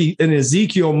almost like an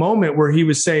Ezekiel moment where he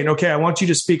was saying, okay, I want you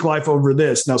to speak life over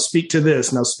this. Now speak to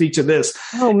this. Now speak to this.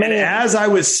 Oh, man. And as I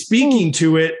was speaking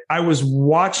to it, I was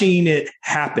watching it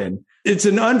happen. It's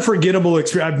an unforgettable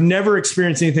experience. I've never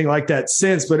experienced anything like that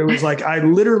since, but it was like, I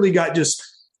literally got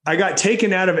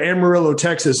taken out of Amarillo,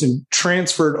 Texas and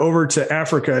transferred over to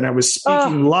Africa. And I was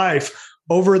speaking life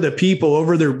over the people,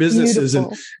 over their businesses.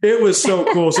 Beautiful. And it was so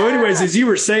cool. So anyways, as you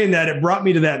were saying that, it brought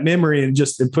me to that memory and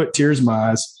it put tears in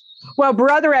my eyes. Well,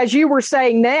 brother, as you were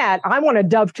saying that, I want to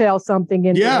dovetail something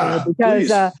in there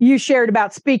because you shared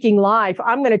about speaking life.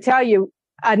 I'm going to tell you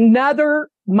another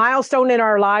milestone in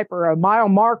our life, or a mile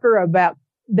marker about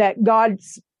that God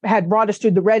had brought us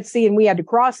to the Red Sea and we had to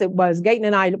cross it, was Gayton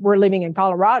and I were living in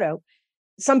Colorado.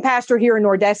 Some pastor here in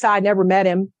Odessa, I never met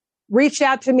him, reached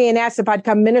out to me and asked if I'd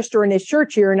come minister in his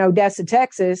church here in Odessa,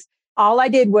 Texas. All I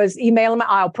did was email him.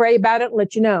 I'll pray about it and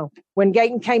let you know. When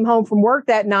Gayton came home from work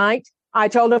that night, I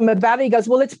told him about it. He goes,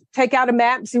 well, let's take out a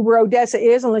map and see where Odessa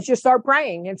is and let's just start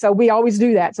praying. And so we always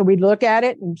do that. So we'd look at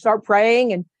it and start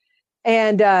praying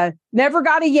and never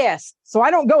got a yes. So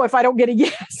I don't go if I don't get a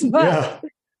yes.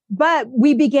 But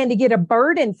we began to get a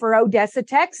burden for Odessa,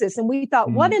 Texas. And we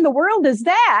thought, what in the world is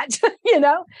that?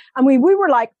 I mean, we were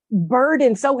like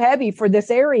burdened so heavy for this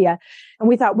area. And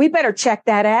we thought we better check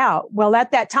that out. Well,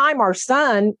 at that time, our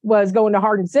son was going to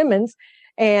Hardin Simmons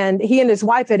and he and his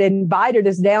wife had invited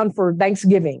us down for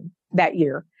Thanksgiving that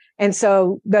year. And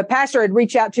so the pastor had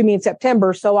reached out to me in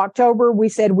September. So October, we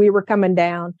said we were coming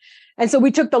down. And so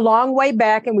we took the long way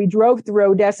back and we drove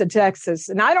through Odessa, Texas.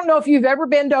 And I don't know if you've ever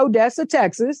been to Odessa,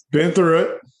 Texas. Been through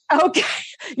it. Okay.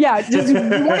 Yeah. Just,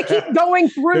 you want to keep going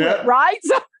through it, right?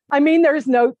 So, I mean, I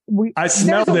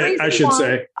smelled it, I should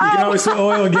say. You can always smell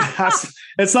oil and gas.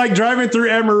 It's like driving through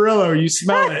Amarillo. You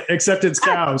smell it, except it's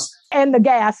cows. And the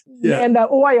gas and the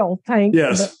oil tank.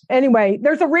 Yes. But anyway,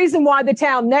 there's a reason why the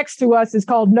town next to us is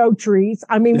called No Trees.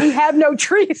 I mean, we have no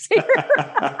trees here.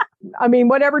 I mean,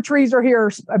 whatever trees are here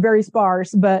are very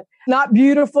sparse, but not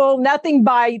beautiful. Nothing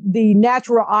by the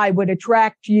natural eye would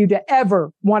attract you to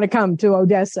ever want to come to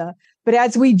Odessa. But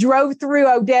as we drove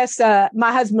through Odessa,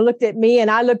 my husband looked at me and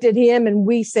I looked at him and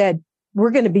we said, we're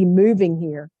going to be moving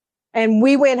here. And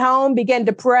we went home, began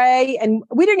to pray, and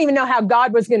we didn't even know how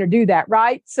God was going to do that,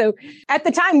 right? So at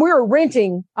the time we were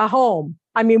renting a home.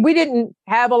 I mean, we didn't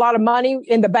have a lot of money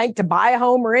in the bank to buy a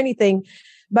home or anything.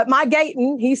 But my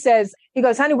Gayton, he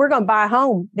goes, honey, we're going to buy a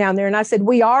home down there. And I said,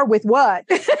 we are with what?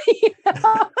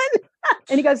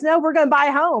 And he goes, no, we're going to buy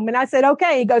a home. And I said,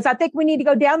 okay. He goes, I think we need to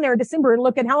go down there in December and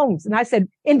look at homes. And I said,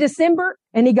 in December?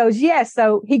 And he goes, yes.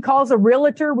 So he calls a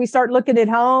realtor. We start looking at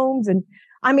homes. And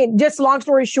I mean, just long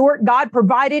story short, God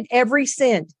provided every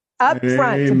cent up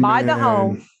front to buy the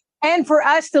home and for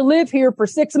us to live here for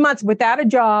 6 months without a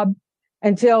job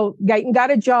until Gayton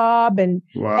got a job. And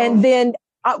then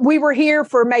we were here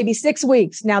for maybe 6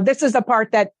 weeks. Now, this is the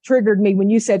part that triggered me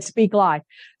when you said speak life.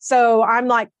 So I'm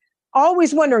like,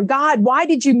 always wondering, God, why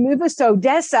did you move us to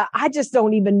Odessa? I just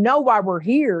don't even know why we're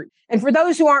here. And for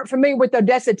those who aren't familiar with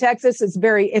Odessa, Texas,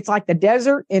 it's like the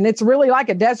desert, and it's really like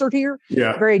a desert here.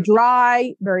 Yeah. Very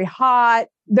dry, very hot.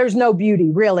 There's no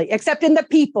beauty really, except in the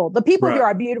people. The people here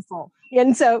are beautiful.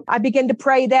 And so I began to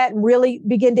pray that and really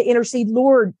begin to intercede.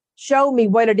 Lord, show me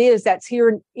what it is that's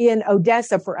here in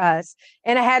Odessa for us.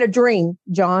 And I had a dream,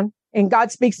 John, and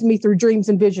God speaks to me through dreams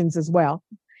and visions as well.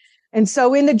 And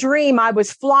so in the dream, I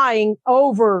was flying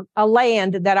over a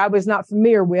land that I was not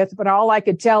familiar with, but all I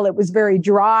could tell, it was very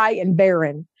dry and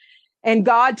barren. And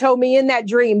God told me in that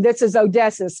dream, this is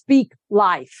Odessa, speak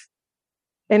life.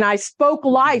 And I spoke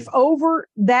life over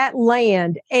that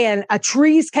land, and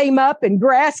trees came up and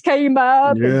grass came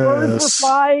up and birds were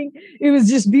flying. It was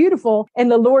just beautiful. And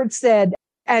the Lord said,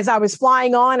 as I was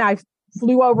flying on, I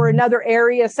flew over another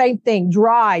area, same thing,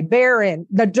 dry, barren,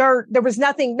 the dirt. There was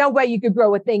nothing, no way you could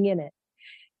grow a thing in it.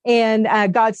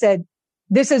 And God said,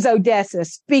 this is Odessa,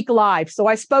 speak life. So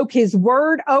I spoke his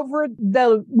word over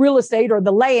the real estate or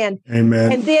the land.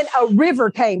 Amen. And then a river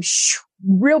came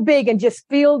real big and just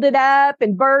filled it up,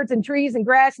 and birds and trees and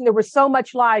grass. And there was so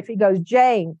much life. He goes,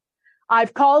 Jane,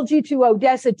 I've called you to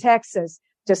Odessa, Texas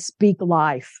to speak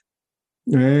life.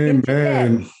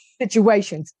 Amen.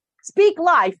 Situations. Speak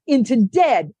life into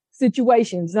dead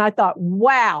situations. And I thought,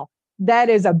 wow, that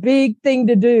is a big thing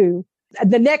to do.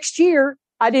 The next year,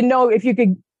 I didn't know if you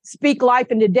could speak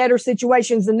life into deader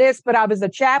situations than this, but I was a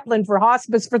chaplain for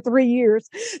hospice for 3 years.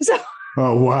 So,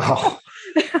 oh, wow.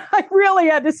 I really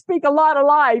had to speak a lot of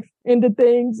life into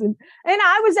things. And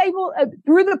I was able,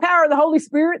 through the power of the Holy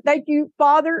Spirit, thank you,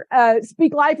 Father,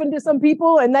 speak life into some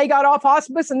people, and they got off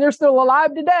hospice and they're still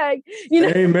alive today.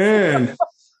 Amen.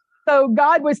 So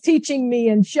God was teaching me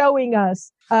and showing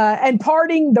us and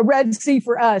parting the Red Sea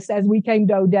for us as we came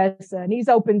to Odessa. And he's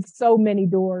opened so many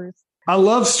doors. I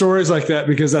love stories like that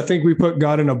because I think we put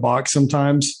God in a box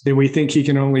sometimes and we think he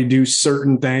can only do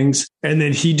certain things. And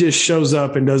then he just shows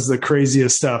up and does the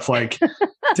craziest stuff, like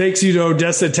takes you to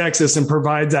Odessa, Texas and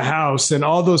provides a house and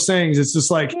all those things. It's just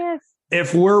like,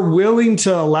 if we're willing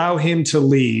to allow him to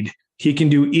lead, he can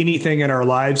do anything in our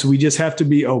lives. We just have to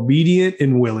be obedient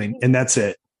and willing. And that's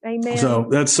it. Amen. So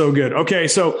that's so good. Okay.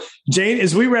 So Jane,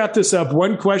 as we wrap this up,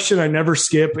 one question I never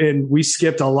skip, and we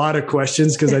skipped a lot of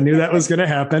questions because I knew that was going to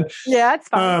happen. Yeah, that's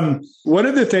fine. One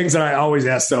of the things that I always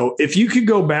ask though, if you could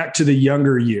go back to the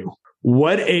younger you,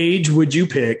 what age would you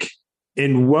pick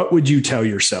and what would you tell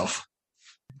yourself?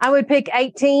 I would pick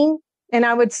 18 and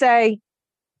I would say,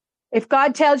 if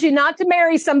God tells you not to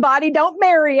marry somebody, don't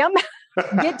marry him.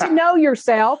 Get to know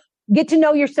yourself. Get to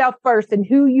know yourself first and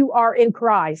who you are in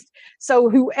Christ. So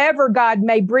whoever God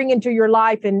may bring into your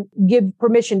life and give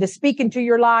permission to speak into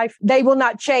your life, they will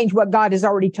not change what God has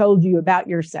already told you about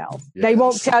yourself. Yes. They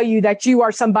won't tell you that you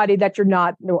are somebody that you're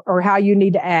not or how you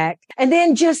need to act. And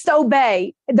then just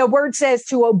obey. The word says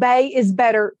to obey is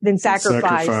better than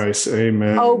sacrifice.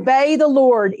 Amen. Obey the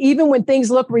Lord, even when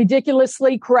things look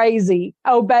ridiculously crazy.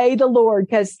 Obey the Lord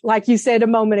because like you said a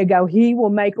moment ago, he will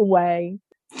make a way.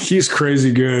 He's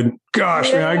crazy good. Gosh,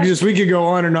 man, we could go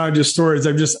on and on just stories.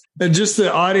 Just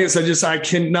the audience. I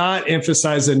cannot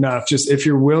emphasize enough. Just if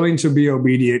you're willing to be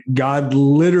obedient, God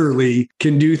literally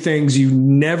can do things you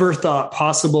never thought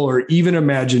possible or even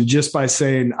imagined just by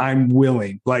saying, I'm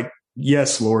willing. Like,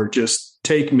 yes, Lord, just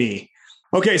take me.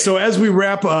 Okay. So as we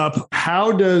wrap up,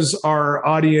 how does our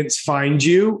audience find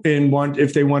you and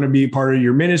if they want to be part of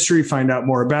your ministry, find out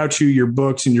more about you, your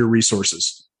books and your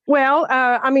resources? Well,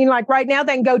 like right now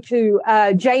they can go to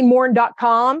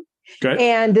janemorin.com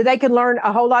and they can learn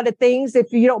a whole lot of things.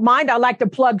 If you don't mind, I like to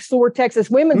plug SOAR Texas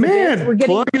Women's events. We're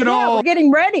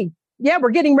getting ready. Yeah, we're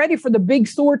getting ready for the big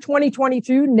SOAR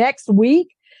 2022 next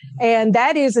week. And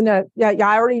that is I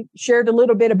already shared a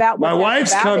little bit about what my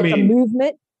wife's coming. It's a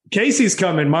movement. Casey's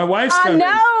coming. My wife's coming.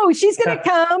 I know. She's going to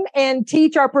come and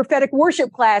teach our prophetic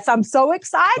worship class. I'm so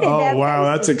excited. Oh, wow.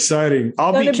 That's exciting.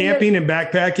 I'll be camping and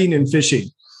backpacking and fishing.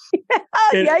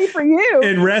 Yay for you.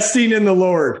 And resting in the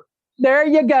Lord. There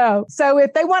you go. So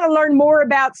if they want to learn more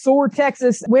about SOAR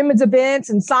Texas women's events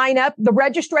and sign up, the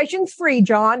registration's free,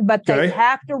 John, but they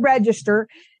have to register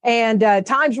and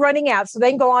time's running out. So they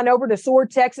can go on over to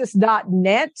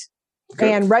soartexas.net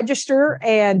and register.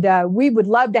 And we would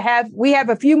love to we have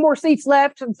a few more seats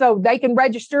left. And so they can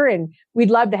register and we'd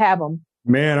love to have them.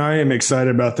 Man, I am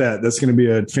excited about that. That's going to be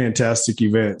a fantastic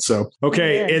event. So,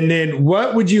 okay. Yeah. And then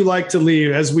what would you like to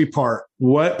leave as we part?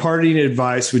 What parting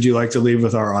advice would you like to leave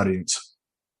with our audience?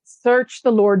 Search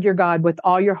the Lord your God with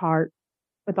all your heart,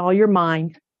 with all your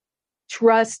mind.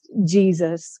 Trust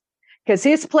Jesus because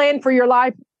his plan for your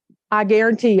life, I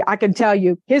guarantee, I can tell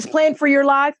you, his plan for your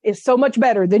life is so much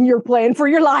better than your plan for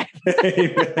your life.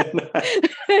 Amen.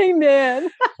 Amen.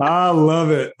 I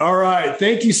love it. All right.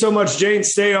 Thank you so much, Jane.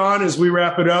 Stay on as we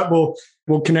wrap it up.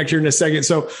 We'll connect here in a second.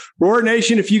 So Roar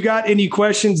Nation, if you got any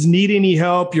questions, need any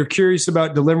help, you're curious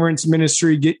about deliverance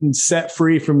ministry, getting set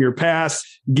free from your past,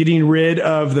 getting rid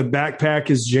of the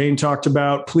backpack as Jane talked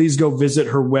about, please go visit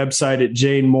her website at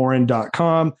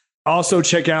janemorin.com. Also,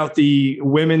 check out the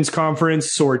women's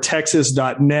conference,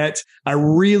 soartexas.net. I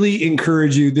really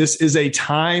encourage you. This is a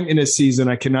time in a season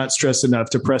I cannot stress enough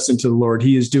to press into the Lord.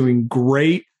 He is doing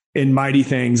great and mighty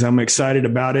things. I'm excited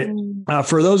about it.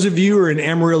 For those of you who are in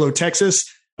Amarillo, Texas,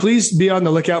 please be on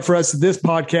the lookout for us. This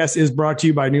podcast is brought to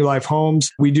you by New Life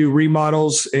Homes. We do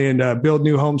remodels and build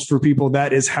new homes for people.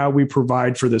 That is how we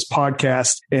provide for this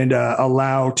podcast and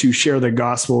allow to share the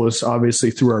gospel is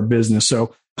obviously through our business.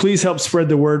 So please help spread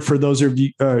the word for those of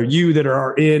you that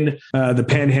are in the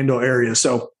Panhandle area.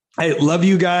 So I love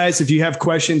you guys. If you have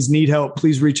questions, need help,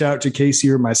 please reach out to Casey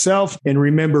or myself. And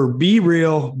remember, be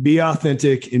real, be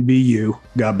authentic, and be you.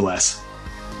 God bless.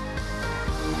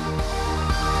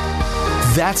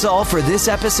 That's all for this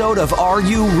episode of Are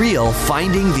You Real?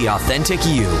 Finding the Authentic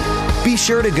You. Be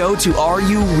sure to go to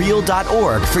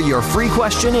areyoureal.org for your free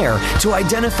questionnaire to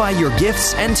identify your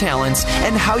gifts and talents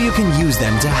and how you can use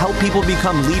them to help people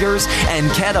become leaders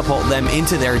and catapult them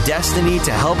into their destiny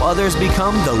to help others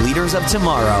become the leaders of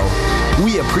tomorrow.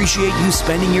 We appreciate you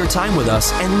spending your time with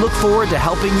us and look forward to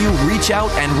helping you reach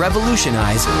out and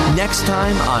revolutionize next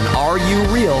time on Are You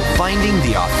Real? Finding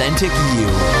the Authentic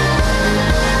You.